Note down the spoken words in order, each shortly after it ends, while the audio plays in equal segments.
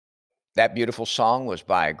That beautiful song was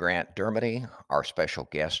by Grant Dermody, our special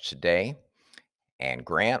guest today. And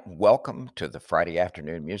Grant, welcome to the Friday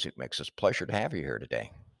Afternoon Music Mix. It's a pleasure to have you here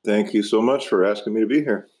today. Thank you so much for asking me to be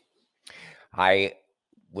here. I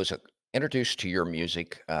was introduced to your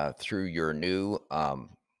music through your new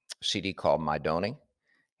CD called My Donny.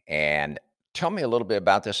 And tell me a little bit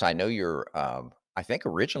about this. I know you're, I think,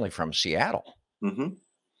 originally from Seattle Hmm.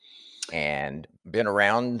 and been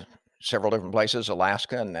around several different places,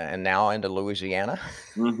 Alaska, and now into Louisiana.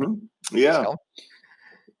 Hmm. Yeah. Tell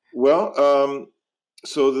Well,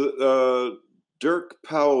 so Dirk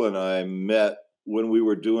Powell and I met when we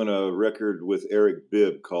were doing a record with Eric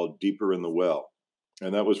Bibb called "Deeper in the Well,"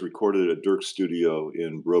 and that was recorded at Dirk's studio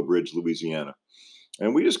in Breaux Bridge, Louisiana.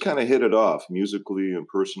 And we just kind of hit it off musically and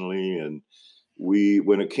personally. And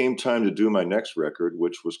when it came time to do my next record,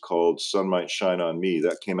 which was called "Sun Might Shine on Me,"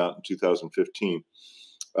 that came out in 2015.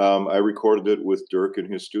 I recorded it with Dirk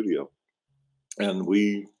in his studio, and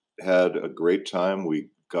we had a great time. We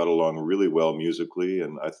got along really well musically,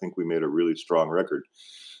 and I think we made a really strong record.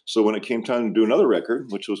 So when it came time to do another record,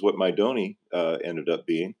 which was what My Donny ended up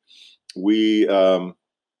being, we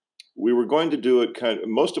we were going to do it kind of.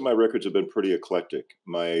 Most of my records have been pretty eclectic.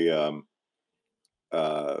 My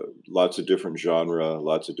lots of different genre,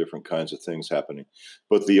 lots of different kinds of things happening.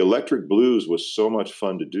 But the electric blues was so much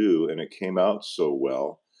fun to do, and it came out so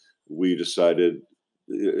well. We decided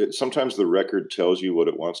sometimes the record tells you what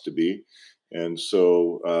it wants to be, and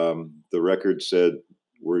so the record said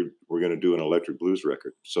we're going to do an electric blues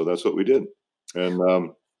record. So that's what we did,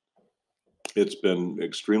 and it's been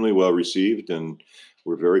extremely well received, and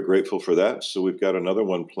we're very grateful for that. So we've got another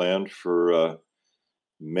one planned for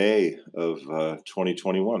May of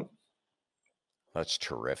 2021. That's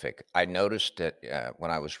terrific. I noticed that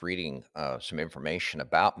when I was reading some information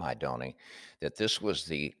about My Donny, that this was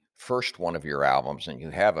the first one of your albums, and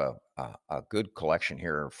you have a good collection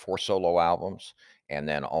here, four solo albums, and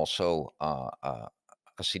then also a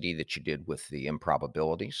CD that you did with the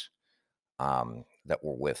Improbabilities that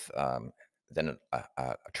were with then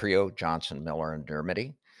a trio, Johnson, Miller, and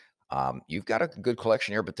Dermody. You've got a good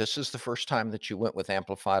collection here, but this is the first time that you went with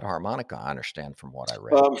amplified harmonica, I understand from what I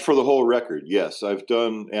read. For the whole record, yes. I've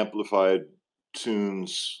done amplified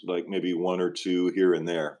tunes, like maybe one or two here and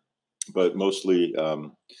there, but mostly,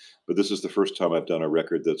 but this is the first time I've done a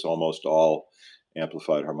record that's almost all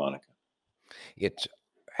amplified harmonica. It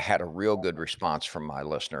had a real good response from my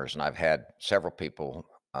listeners, and I've had several people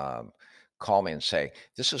call me and say,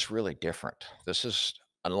 "This is really different. This is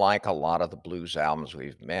unlike a lot of the blues albums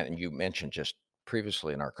we've met." And you mentioned just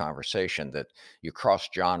previously in our conversation that you cross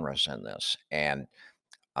genres in this. And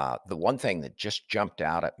the one thing that just jumped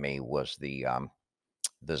out at me was the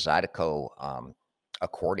Zydeco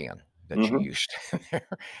accordion that you Hmm. used in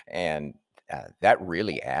there, and that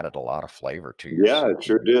really added a lot of flavor to your Yeah, it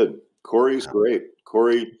sure CD. did. Corey's great.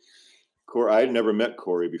 Corey, I had never met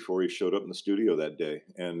Corey before he showed up in the studio that day,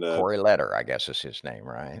 and Corey Letter, I guess is his name,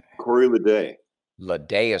 right? Corey Leday.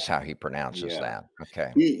 Leday is how he pronounces Yeah, that.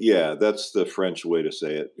 Okay. yeah, that's the French way to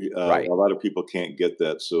say it. Right. A lot of people can't get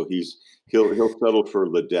that, so he'll settle for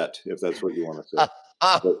Ledette if that's what you want to say.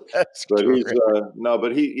 But That's but he's terrific. no,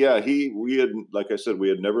 but he yeah he we had, like I said, we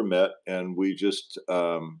had never met, and we just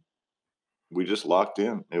locked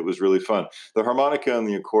in. It was really fun. The harmonica and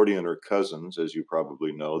the accordion are cousins, as you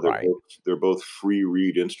probably know. Right. They're both free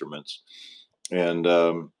reed instruments, and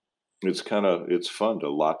it's fun to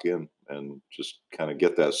lock in and just kind of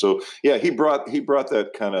get that. So yeah, he brought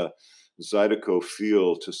that kind of Zydeco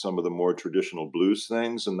feel to some of the more traditional blues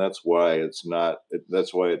things, and that's why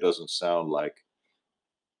that's why it doesn't sound like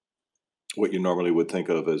what you normally would think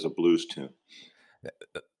of as a blues tune.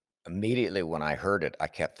 Immediately when I heard it, I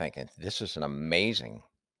kept thinking, this is an amazing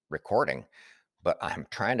recording, but I'm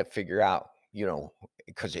trying to figure out,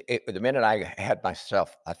 because the minute I had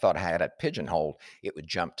myself, I thought I had it pigeonholed, it would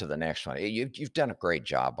jump to the next one. You've done a great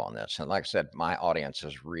job on this. And like I said, my audience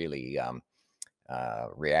has really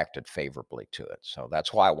reacted favorably to it. So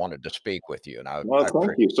that's why I wanted to speak with you. And Well,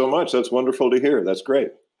 thank you so much. That's wonderful to hear. That's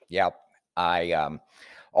great. yeah, I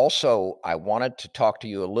also I wanted to talk to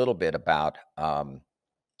you a little bit about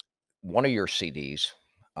one of your CDs.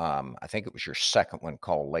 I think it was your second one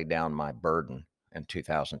called "Lay Down My Burden" in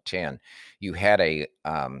 2010. You had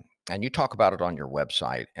and you talk about it on your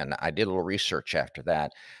website. And I did a little research after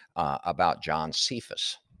that about John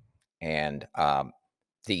Cephas and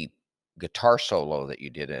the guitar solo that you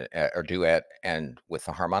did or duet and with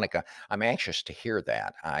the harmonica. I'm anxious to hear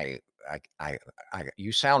that.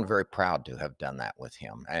 You sound very proud to have done that with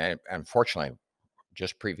him, and unfortunately,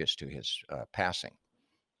 just previous to his passing.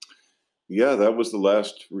 Yeah, that was the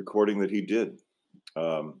last recording that he did.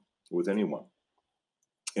 with anyone.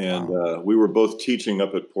 And Wow. we were both teaching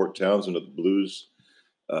up at Port Townsend at the Blues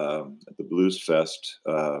Fest.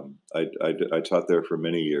 I taught there for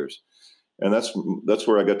many years, and that's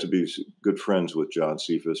where I got to be good friends with John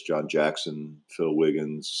Cephas, John Jackson, Phil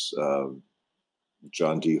Wiggins,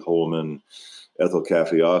 John D. Holman, Ethel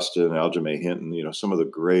Caffey Austin, Aljamain Hinton. You know, some of the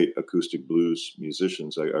great acoustic blues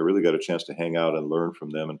musicians. I really got a chance to hang out and learn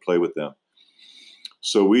from them and play with them.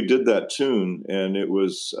 So we did that tune, and it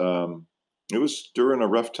was during a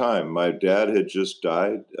rough time. My dad had just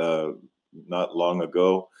died not long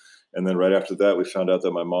ago, and then right after that, we found out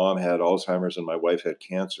that my mom had Alzheimer's and my wife had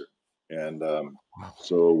cancer, and Wow.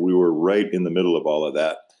 so we were right in the middle of all of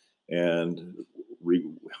that, and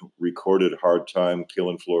recorded "Hard Time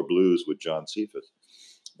Killing Floor Blues" with John Cephas.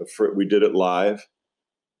 We did it live,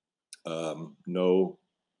 no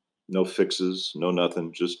fixes, no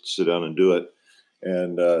nothing, just sit down and do it.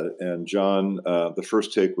 And John, the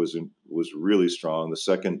first take was really strong. The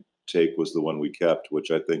second take was the one we kept,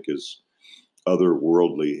 which I think is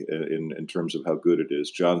otherworldly in terms of how good it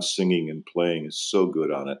is. John singing and playing is so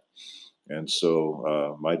good on it, and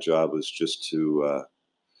so my job was just to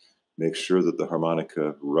make sure that the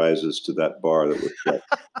harmonica rises to that bar that was set.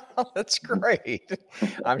 Oh, that's great.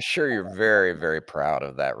 I'm sure you're very, very proud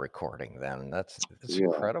of that recording then. That's Yeah,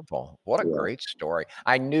 incredible. What a yeah. great story.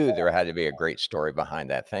 I knew there had to be a great story behind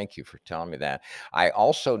that. Thank you for telling me that. I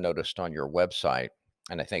also noticed on your website,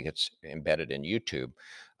 and I think it's embedded in YouTube,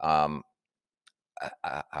 um,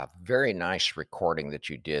 a very nice recording that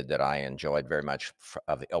you did that I enjoyed very much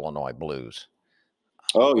of the Illinois blues.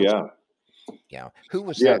 Oh Which, yeah, yeah, who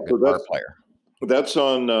was yeah. that So guitar player? that's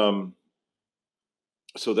on.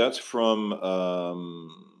 So that's from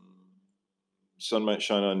 "Sun Might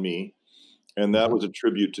Shine on Me," and that Mhm. was a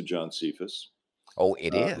tribute to John Cephas. Oh,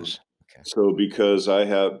 it Um, is. Okay. so because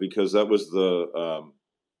that was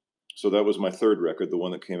that was my third record, the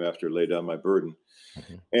one that came after "Lay Down My Burden,"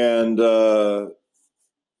 Mhm. and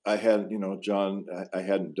I had John. I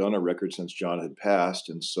hadn't done a record since John had passed,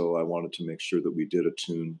 and so I wanted to make sure that we did a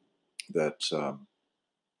tune that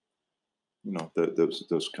that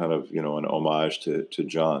was kind of an homage to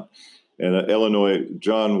John. And Illinois,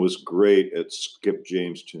 John was great at Skip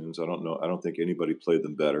James tunes. I don't know. I don't think anybody played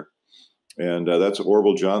them better. And that's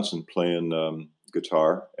Orville Johnson playing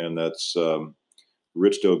guitar, and that's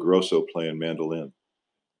Rich Del Grosso playing mandolin.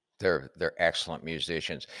 They're excellent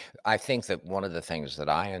musicians. I think that one of the things that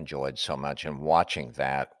I enjoyed so much in watching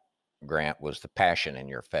that, Grant, was the passion in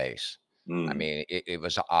your face. I Mm. mean, it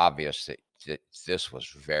was obvious that this was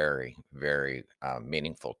very, very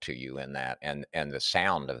meaningful to you in that, and the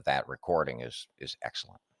sound of that recording is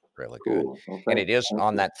excellent, really good. Cool. Well, And it is thank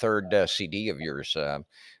on you. that third CD of yours,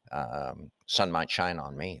 "Sun Might Shine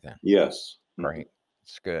on Me." Then Yes. Mhm. great,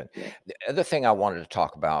 it's good. Yeah. The other thing I wanted to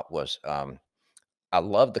talk about was. I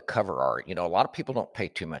love the cover art. You know, a lot of people don't pay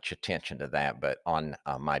too much attention to that, but on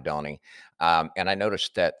My Donny, and I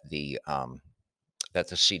noticed that the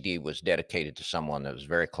CD was dedicated to someone that was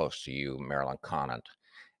very close to you, Marilyn Conant.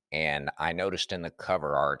 And I noticed in the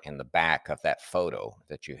cover art in the back of that photo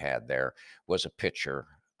that you had there was a picture.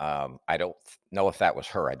 I don't know if that was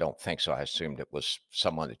her. I don't think so. I assumed it was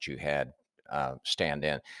someone that you had stand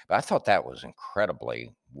in. But I thought that was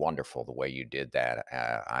incredibly wonderful the way you did that.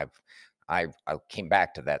 I came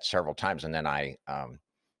back to that several times, and then I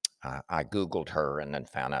Googled her and then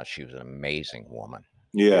found out she was an amazing woman.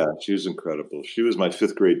 Yeah, And she was incredible. She was my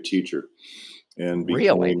fifth grade teacher, and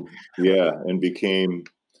really, became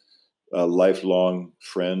a lifelong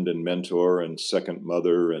friend and mentor and second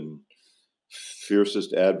mother and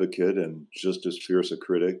fiercest advocate and just as fierce a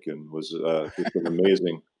critic, and was just an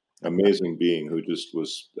amazing being who just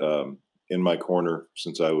was in my corner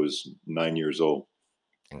since I was 9 years old.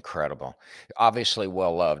 incredible. Obviously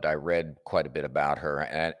well loved. I read quite a bit about her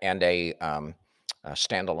and a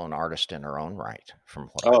standalone artist in her own right, from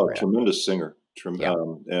what I Oh, read. tremendous singer, Yeah,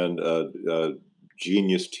 and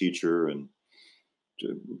genius teacher, and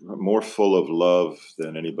more full of love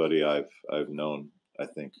than anybody I've known. I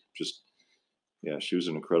think just yeah, she was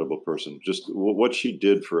an incredible person. Just what she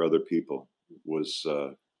did for other people was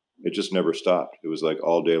it just never stopped. It was like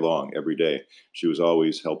all day long, every day. She was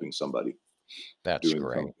always helping somebody, that's doing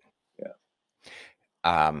great. something. Yeah.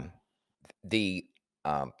 Um, the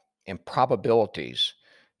improbabilities,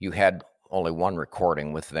 you had only one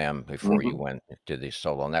recording with them before you Hmm. went to the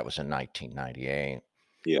solo, and that was in 1998.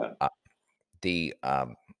 Yeah. Uh, the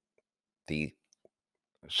the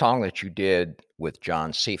song that you did with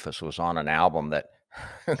John Cephas was on an album that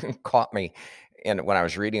caught me in when I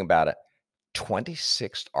was reading about it.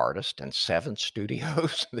 26 artists and 7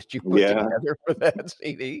 studios that you put Yeah, together for that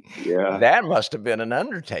CD. yeah. That must have been an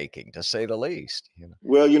undertaking, to say the least, you know?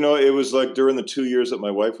 Well, it was like during the 2 years that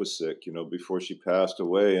my wife was sick, before she passed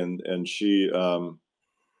away, and and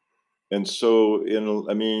so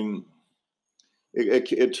I mean,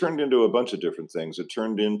 it turned into a bunch of different things. It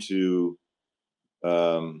turned into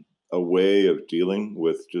a way of dealing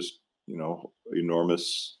with just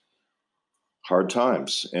enormous hard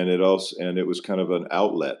times, and it was kind of an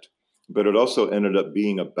outlet, but it also ended up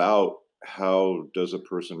being about how does a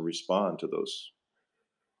person respond to those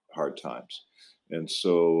hard times. And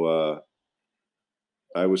so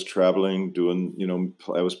I was traveling, doing,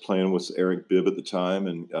 I was playing with Eric Bibb at the time,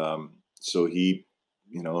 and so he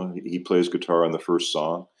plays guitar on the first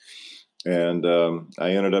song, and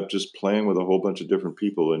I ended up just playing with a whole bunch of different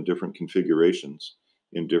people in different configurations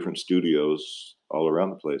in different studios all around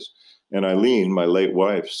the place. And Eileen, my late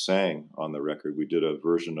wife, sang on the record. We did a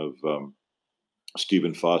version of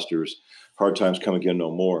Stephen Foster's "Hard Times Come Again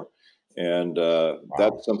No More," and Wow.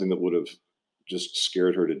 that's something that would have just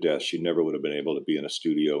scared her to death. She never would have been able to be in a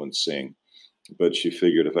studio and sing, but she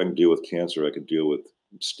figured if I can deal with cancer, I could deal with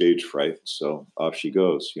stage fright. So off she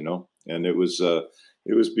goes, and it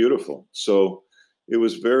was beautiful. So it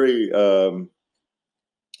was very.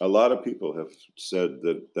 A lot of people have said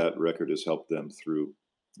that that record has helped them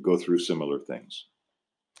go through similar things.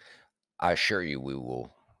 I assure you we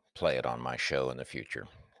will play it on my show in the future.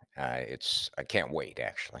 I can't wait,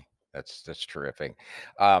 actually. That's terrific.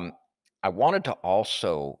 Um, I wanted to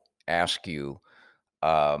also ask you,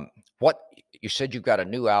 um, what you said you've got a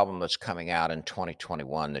new album that's coming out in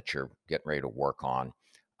 2021 that you're getting ready to work on.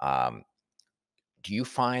 Um, do you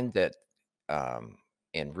find that, um,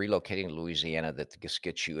 in relocating to Louisiana, that this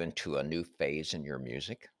gets you into a new phase in your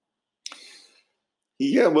music?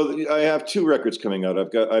 Yeah, well, I have 2 records coming out.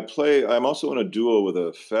 I'm also in a duo with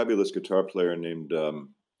a fabulous guitar player named,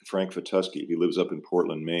 Frank Fatuski. He lives up in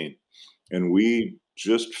Portland, Maine, and we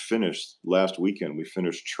just finished last weekend, we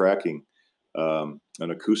finished tracking, an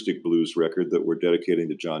acoustic blues record that we're dedicating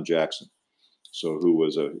to John Jackson, so who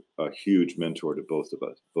was a huge mentor to both of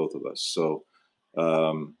us. So,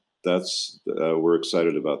 we're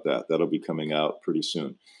excited about that. That'll be coming out pretty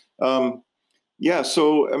soon. Um, yeah,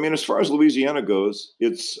 so I mean, as far as Louisiana goes,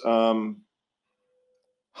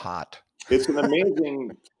 Hot. it's an amazing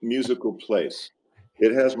musical place.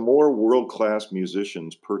 It has more world class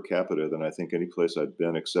musicians per capita than I think any place I've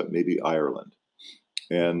been, except maybe Ireland.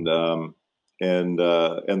 And and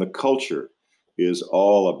the culture is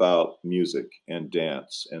all about music and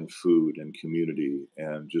dance and food and community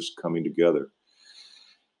and just coming together.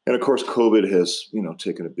 And of course, COVID has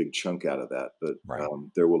taken a big chunk out of that, but Right.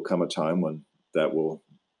 there will come a time when that will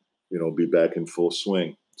be back in full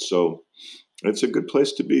swing. So it's a good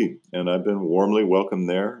place to be, and I've been warmly welcomed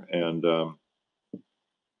there.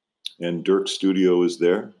 And Dirk's studio is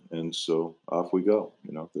there, and so off we go.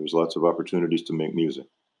 There's lots of opportunities to make music.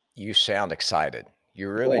 You sound excited. You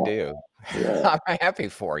really Yeah, do. yeah. I'm happy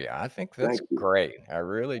for you. I think that's Thank you. great. I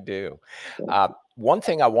really do. Thank you. One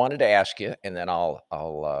thing I wanted to ask you, and then I'll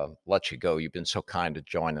let you go. You've been so kind to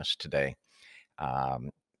join us today. Um,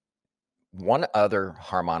 one other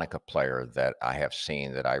harmonica player that I have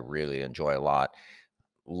seen that I really enjoy a lot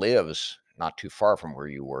lives not too far from where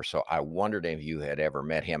you were. So I wondered if you had ever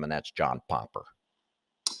met him, and that's John Popper.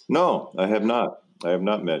 No, I have not. I have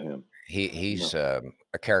not met him. He's No.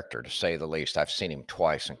 a character, to say the least. I've seen him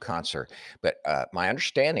twice in concert, but my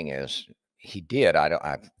understanding is he did. I don't.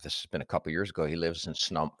 This has been a couple years ago. He lives in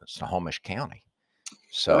Snohomish County.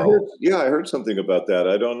 So, I heard something about that.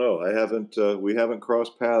 I don't know. I haven't. We haven't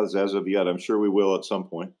crossed paths as of yet. I'm sure we will at some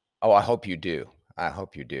point. oh, I hope you do. I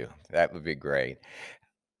hope you do. That would be great.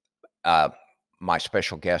 Uh, my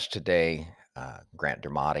special guest today, Grant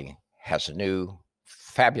Dermody, has a new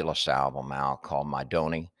fabulous album out called My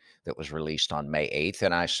Donny that was released on May 8th,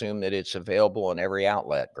 and I assume that it's available in every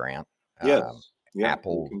outlet, Grant. Um, Yes. Yeah. You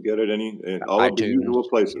Apple, can get it in all of the iTunes, usual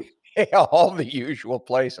places. all the usual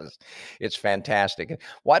places. It's fantastic.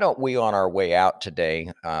 Why don't we, on our way out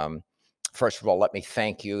today, first of all, let me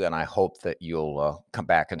thank you, and I hope that you'll come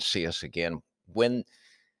back and see us again when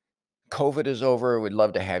COVID is over. We'd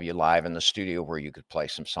love to have you live in the studio where you could play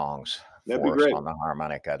some songs That'd be for us great. on the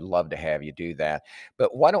harmonica. I'd love to have you do that.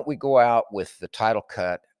 But why don't we go out with the title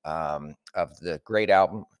cut of the great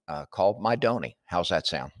album called My Donny? How's that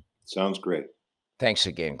sound? Sounds great. Thanks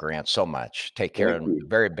again, Grant, so much. Take care Thank and you. the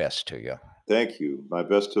very best to you. Thank you. My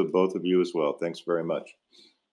best to both of you as well. Thanks very much.